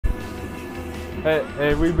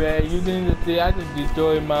Hey, we bad. You didn't see. I just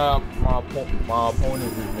destroyed my opponent,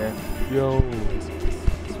 man. Yo.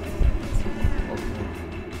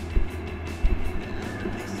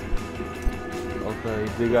 Okay,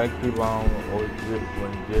 they gotta keep on or drip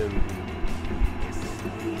when Jerry.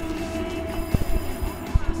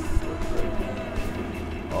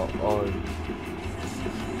 Oh,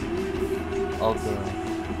 okay.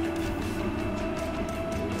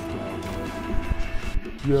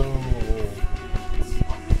 Yo.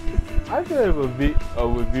 I should have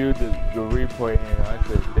reviewed the replay and I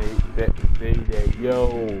should say that,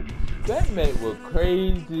 yo, that match was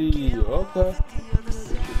crazy. Okay.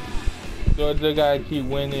 So I just gotta keep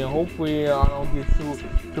winning. Hopefully I don't get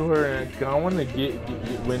too hurt. I want to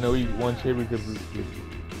win at least one championship.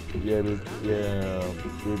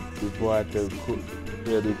 Before I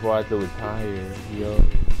have to retire. Yo.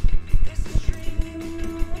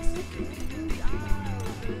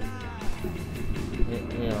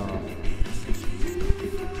 Yeah.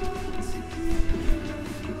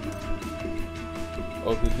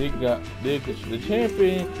 Okay, the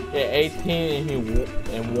champion at 18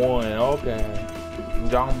 and won. Okay,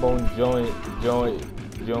 John Bone joined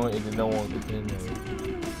and no one contender.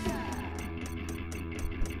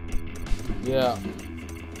 Yeah.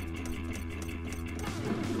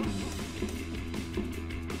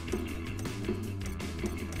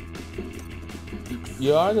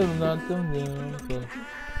 Yeah, I did not do them. Okay.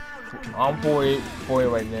 I'm 40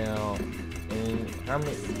 right now, and how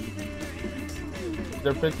many?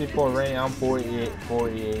 They're 54 rank, I'm 48.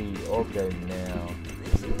 Okay, now.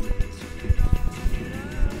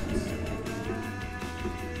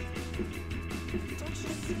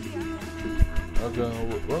 Okay,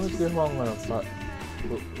 let me see if I'm gonna fight.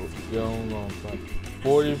 Yeah, I'm gonna fight.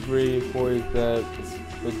 43, 47,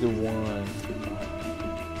 51.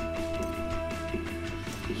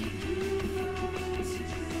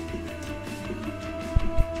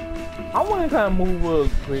 I want to kind of move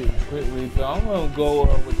up quickly, so I'm going to go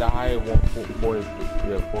up with the higher 140.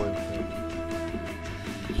 Yeah,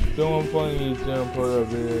 46. So I'm funny, you jump up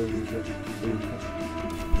there.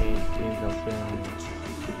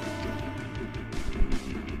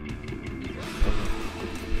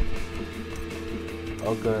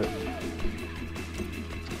 Okay.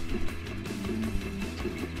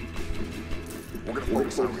 We're going to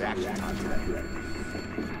focus on reaction time today.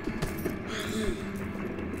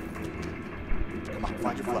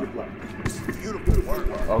 Find your flow. Beautiful work.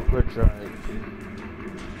 Oh, good try.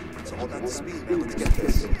 It's all about the speed, man. Let's get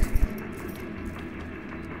this.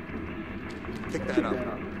 Pick that up.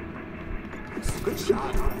 Good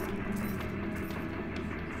shot.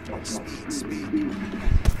 Oh, speed.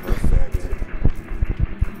 Perfect.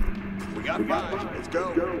 We got 5. Let's go.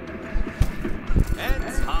 And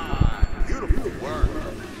time. Beautiful work.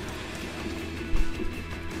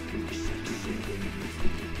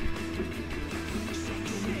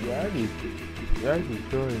 Yeah, I just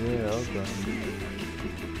threw it in, okay.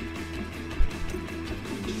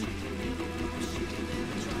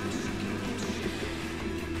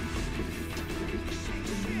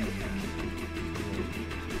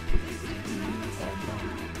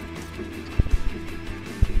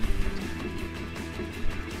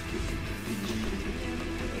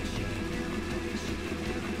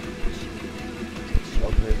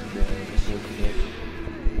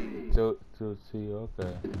 To see,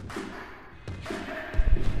 okay.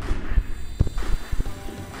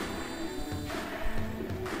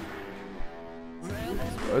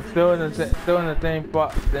 Still in the same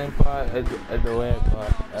spot as the last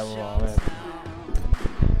spot.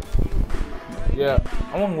 Yeah,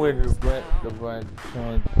 I want to wear the black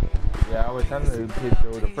shorts. Yeah, I was trying to pitch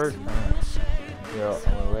over the first time. Yo, I'm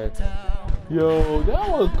gonna wear it. Yo, that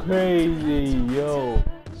was crazy, yo.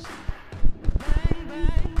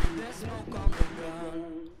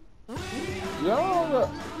 Yo,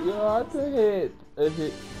 I think it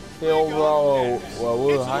overall, well,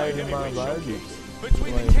 we're higher than my body.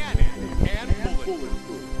 Between the cannon and bullet.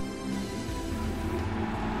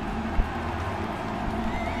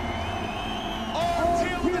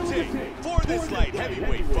 Until the tape for this light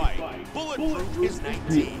heavyweight fight. Bulletproof is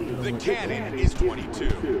 19. The cannon is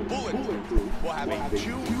 22. Bulletproof will have a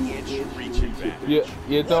 2-inch reach advantage.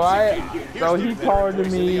 Yeah. So he taller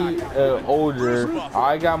than me, older.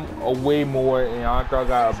 I got a way more, and I thought I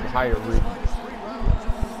got a higher reach.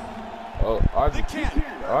 Oh, I just kissed it.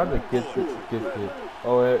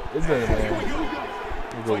 Oh, it doesn't matter.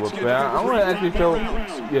 I'm gonna actually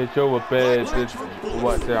show what bad is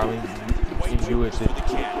what I mean. You do it.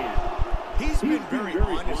 He's been very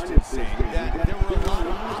honest in saying that there were a lot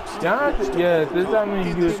of obstacles. Yeah, this time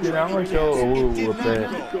in Houston, I'm gonna show a little bit.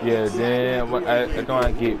 Yeah, then I don't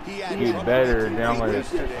want to get better. Then I'm gonna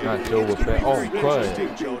not show a bit. Oh, good.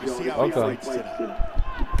 Okay.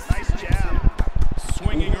 Nice jab.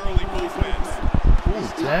 Swinging early both ends.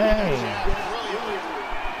 Dang.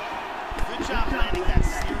 Good job landing that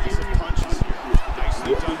series of punches here.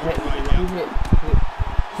 Nicely done right now.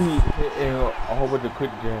 He hit a whole bunch of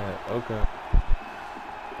quick jab. Okay.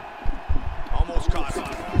 Almost caught him.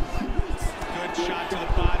 Good shot to the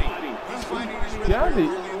body. He's finding his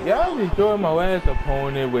rhythm. Y'all be throwing my last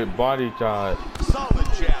opponent with body shots. Solid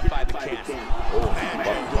jab by the Cat. Oh,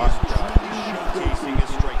 And body shot. showcasing his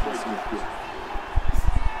striking skills.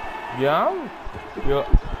 Yeah.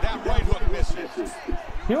 That right hook misses.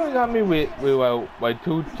 He only got me with like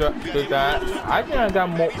two shots. I think I got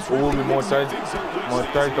more, a little bit more strikes on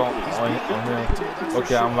him.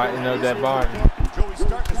 Okay, I'm lighting up that body. Joey's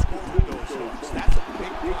starting to score with those hooks. That's a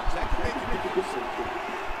big punch. That can make a difference.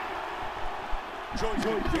 Joey's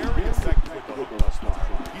been very effective with the hook thus far.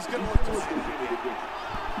 He's going to look to see it again.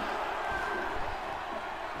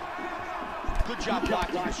 Good job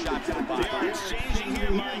blocking the shot to the body. They're exchanging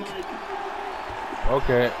here, Mike.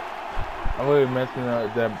 Okay. I'm really messing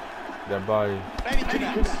up that body. And he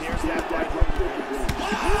connects. There's that right hook.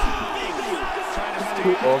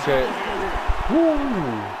 Okay. Woo.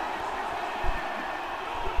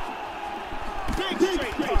 Big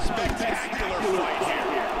straight punch. Spectacular fight here.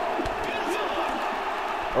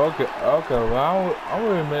 Okay. Well, I'm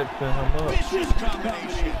really messing him up. Vicious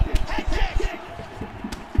combination. Head kick.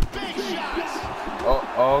 Big shots.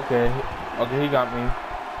 Oh, okay. Okay, he got me.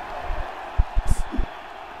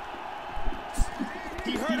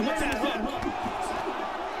 He heard him with that hook.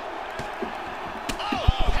 Oh,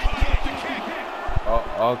 head kick.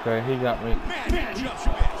 Oh, okay, he got me. Man, he jumps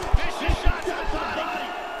with it. Vicious shot to the body.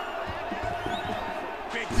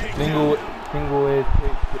 Big takedown. Single edge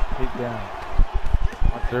take down.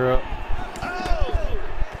 Watch her up. Oh!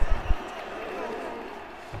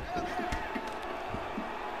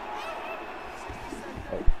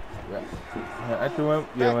 Yeah, after him,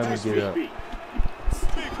 yeah, let me get up.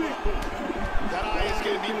 That eye is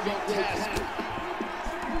going to be grotesque.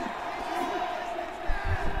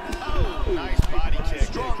 Oh, nice body kick.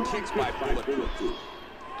 Strong kicks by Bulletproof.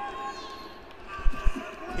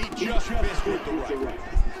 He just missed with the right.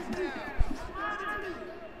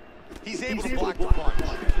 He's able to block the punch,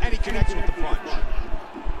 and he connects with the punch.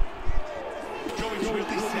 Joey's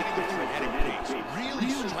really setting the frenetic pace, really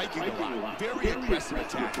striking a lot. Very aggressive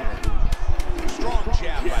attack. Strong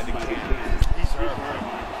jab by the Cat. He's hurt.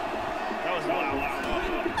 That was wild.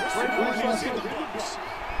 He's in the books.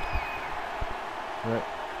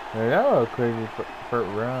 Yeah, that was a crazy first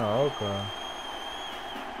round. Okay.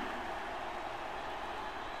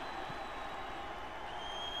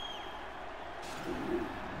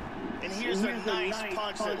 And here's a nice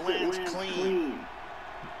punch that lands clean.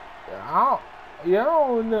 He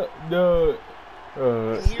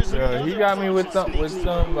got me with some.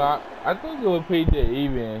 I think it was pretty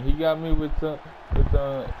even. He got me with some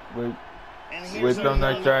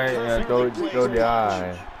nice try and throw the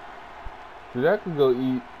eye. So that could go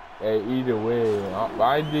either way.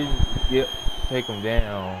 I didn't take him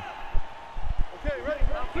down. Okay, ready?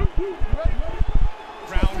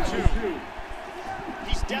 Round two.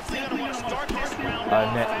 He's definitely going to want to start this round off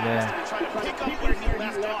fast and try to pick up where he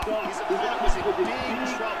left off. His opponent was in big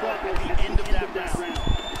trouble at the end of that round.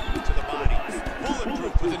 To the body.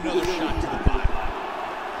 Bulletproof with another shot to the body.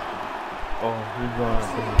 Oh, he's going.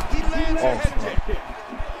 He lands a head kick.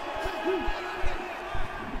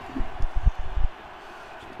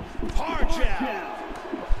 Hard jab.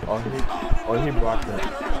 Oh, he blocked it.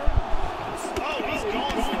 Oh, he's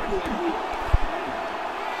going for it.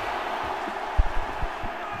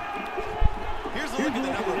 Here's a look at the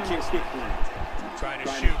number of kicks. Trying to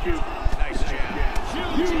shoot. Nice jab.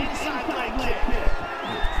 Huge inside leg kick.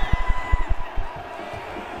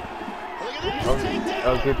 Look at this. Takedown.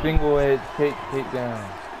 Okay, single edge take down.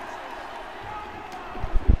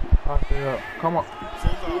 Toss it up. Come on.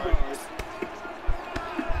 Full guard.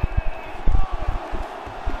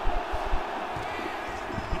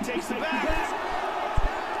 He takes the back.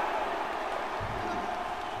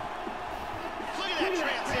 Look at that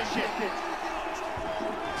transition.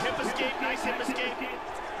 Hip escape, nice hip escape.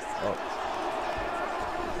 Oh.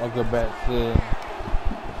 I'll go back to.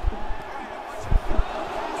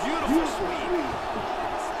 Beautiful sweep.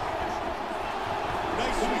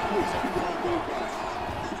 Nice sweep.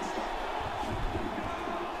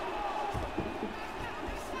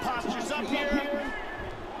 Postures up here.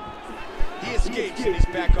 He is escapes and he's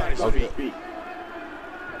back on his feet.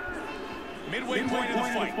 Midway point of the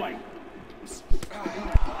fight.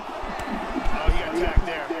 Oh, he got tagged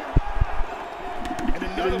there. And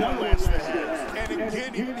another one lands to the head. And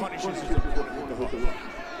again, he punishes his opponent with the hook.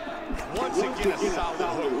 Once again, a solid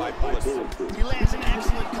hook by Bulletproof. He lands an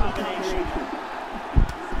excellent combination.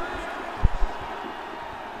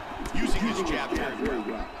 Using his jab very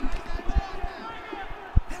well.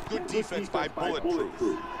 Good defense by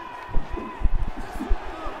Bulletproof.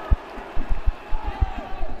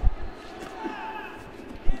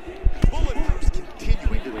 Bulletproof's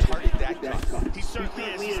continuing to target that cut. He certainly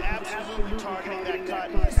is. He's absolutely targeting that cut,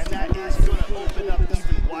 and that is going to open up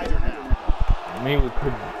even wider now. Me with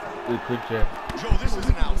good jab. Joe, this is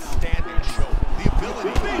an outstanding show. The ability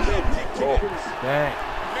to take Oh, hits. dang.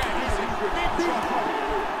 Man, he's in big trouble.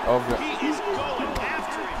 Okay. He is going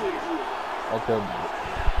after it here. Okay.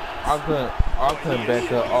 I couldn't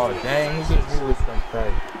back up. Oh, dang. He hit me with some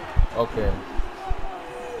strike. Okay.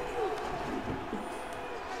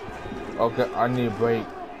 Okay, I need a break.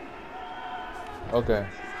 Okay,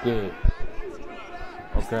 good.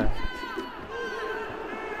 Okay.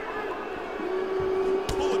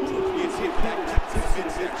 Bulletproof gets hit with that kick to the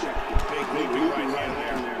midsection. Big leaping right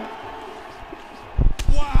hand there.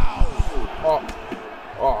 Wow!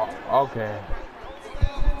 Oh, okay.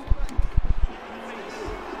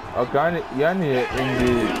 Okay, y'all need to end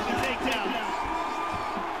this.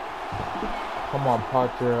 Come on,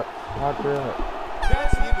 Potter up. Potter up.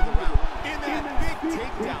 That's the end of the round. In that big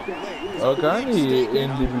takedown leg. Okay, I need to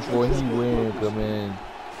end it before he wins. Come in.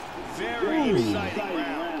 Very exciting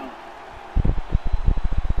round.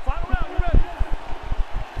 Final round, you ready?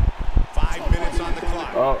 5 minutes on the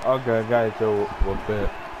clock. Oh, okay, I got it. So, what's that?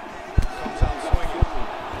 Comes out swinging.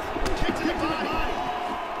 Kick to the body.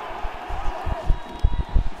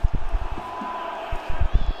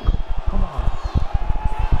 Come on.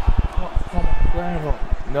 Come on, grab him.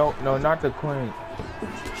 No, not the queen.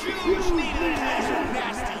 Huge knee to the head.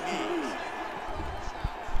 Nasty knees.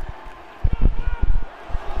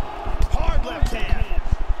 Hard left hand.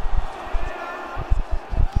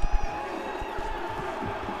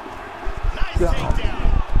 Nice takedown.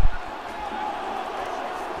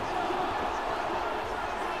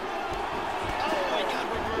 Oh, he got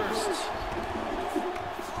reversed.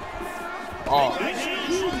 Oh, Nice shot.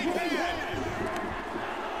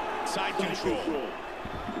 Side control.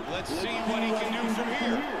 Let's see what he can do from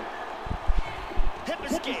here. Hip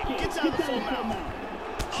escape. Gets out of the full mount.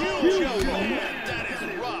 Huge elbow. That is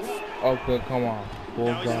rough. okay, come on. Full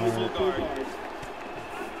Now he's in full guard. guard.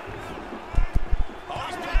 Oh,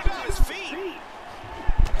 he's back on his feet.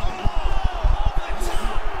 Oh, over the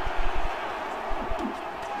top.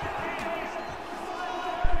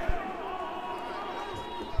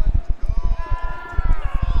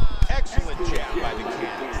 Excellent jab by the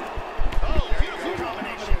Cannon. Oh, beautiful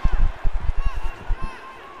combination.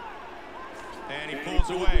 And he pulls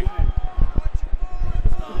away.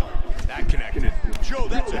 That connected. Joe,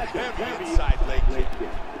 that's a heavy inside leg kick.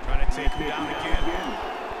 Trying to take him down again.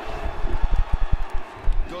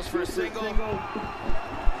 Goes for a single.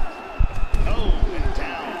 Oh, and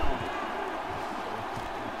down.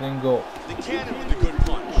 Single. The Cannon with a good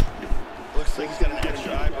punch. Looks like he's got an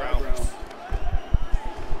extra eyebrow.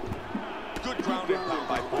 Good ground and pound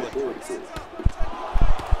by Bulletproof.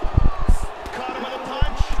 Caught him with a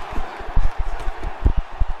punch.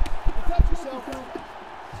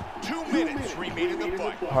 2 minutes remain in the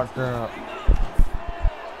fight. Potter up.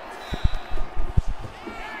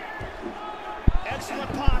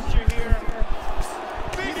 Excellent posture here.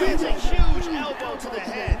 He lands a huge elbow to the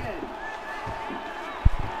head.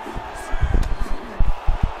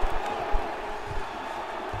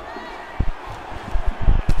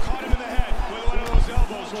 Caught him in the head with one of those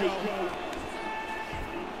elbows, Joe.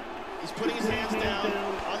 He's putting his hands down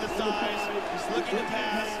on the thighs. He's looking to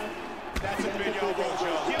pass. That's a big elbow,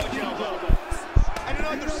 Joe. Huge elbow. And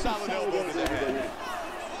another solid elbow to the head.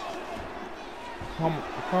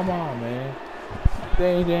 Come on, man.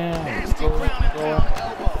 Stay down. Nasty Go, ground and go. pound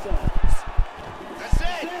elbow. That's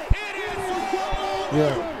it. It is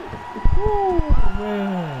Yeah. Woo,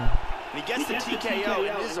 man. And he gets the TKO.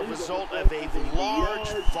 It is a result of a large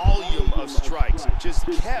volume of strikes. Just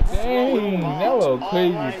kept throwing Dang, that bombs was a all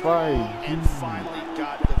crazy night fight. long and finally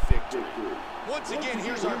got the victory. Once again,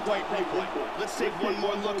 here's our fight replay. Let's take one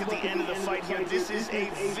more look at the end of the fight here. This is a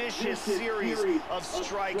vicious series of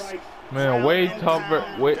strikes. Man, way tougher.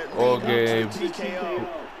 Way okay. TKO.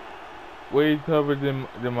 Way tougher than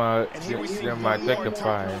my And here we see than my one more second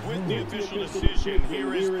time. fight. With the official decision,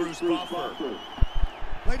 here is Bruce Buffer.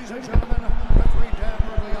 Ladies and gentlemen, referee Dan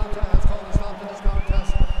Bergliata has called a stop to this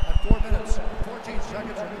contest at 4 minutes, 14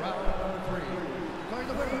 seconds in round number 3. Declaring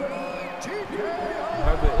the winner by TKO.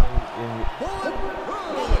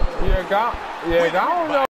 Yeah, I don't know.